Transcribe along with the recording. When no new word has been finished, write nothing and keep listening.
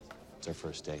It's our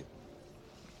first date.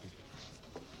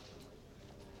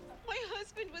 My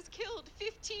husband was killed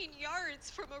 15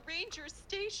 yards from a ranger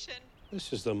station.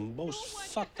 This is the most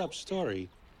fucked up story.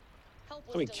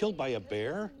 I mean, killed by a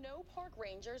bear? No park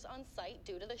rangers on site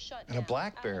due to the shutdown. And a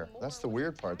black bear. That's the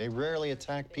weird part. They rarely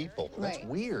attack people. That's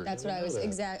weird. That's what I was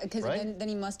exactly, because Right? then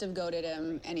he must have goaded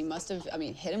him, and he must have, I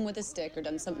mean, hit him with a stick or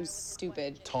done something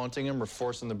stupid. Taunting him or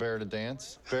forcing the bear to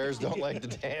dance. Bears don't like to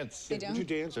dance. They don't? Would you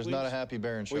dance, There's please? not a happy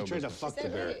bear in show We tried to business. fuck the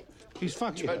that bear. right? He's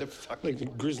fucking Tried to fuck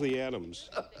like Grizzly Adams.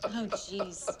 Oh,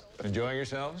 jeez. Enjoying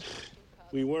yourselves?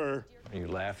 We were. Are you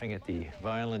laughing at the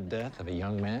violent death of a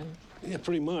young man? Yeah,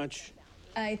 pretty much.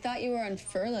 I thought you were on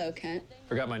furlough, Kent.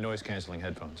 Forgot my noise-canceling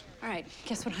headphones. All right,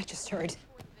 guess what I just heard?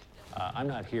 I'm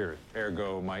not here,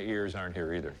 ergo my ears aren't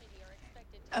here either.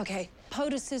 Okay,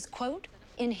 POTUS's quote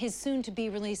in his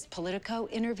soon-to-be-released Politico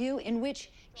interview, in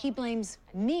which he blames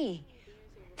me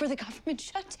for the government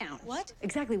shutdown. What?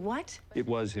 Exactly what? It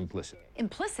was implicit.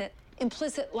 Implicit?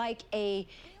 Implicit like a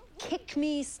kick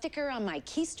me sticker on my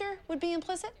keister would be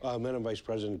implicit? Madam Vice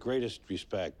President, greatest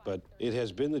respect, but it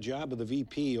has been the job of the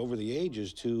VP over the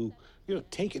ages to,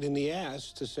 take it in the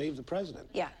ass to save the president.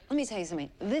 Yeah, let me tell you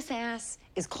something. This ass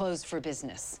is closed for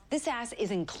business. This ass is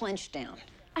in clench down.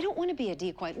 I don't want to be a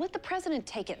decoy. Let the president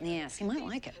take it in the ass. He might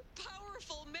like it.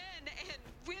 Powerful men and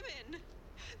women.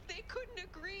 They couldn't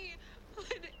agree on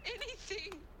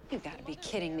anything. You gotta be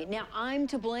kidding me. Now I'm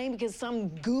to blame because some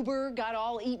goober got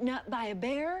all eaten up by a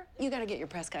bear? You gotta get your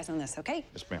press guys on this, okay?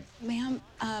 Yes, ma'am. Ma'am,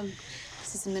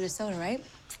 this is in Minnesota, right?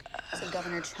 So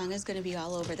Governor Chung is going to be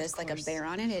all over this like a bear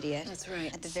on an idiot. That's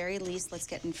right. At the very least, let's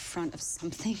get in front of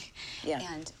something. Yeah.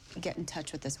 And get in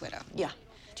touch with this widow. Yeah.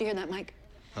 Did you hear that, Mike?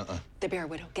 The bear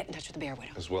widow. Get in touch with the bear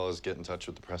widow. As well as get in touch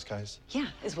with the press guys? Yeah,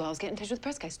 as well as get in touch with the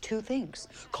press guys. 2 things.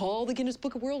 Call the Guinness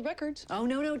Book of World Records. Oh,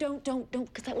 no, don't,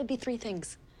 because that would be 3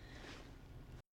 things.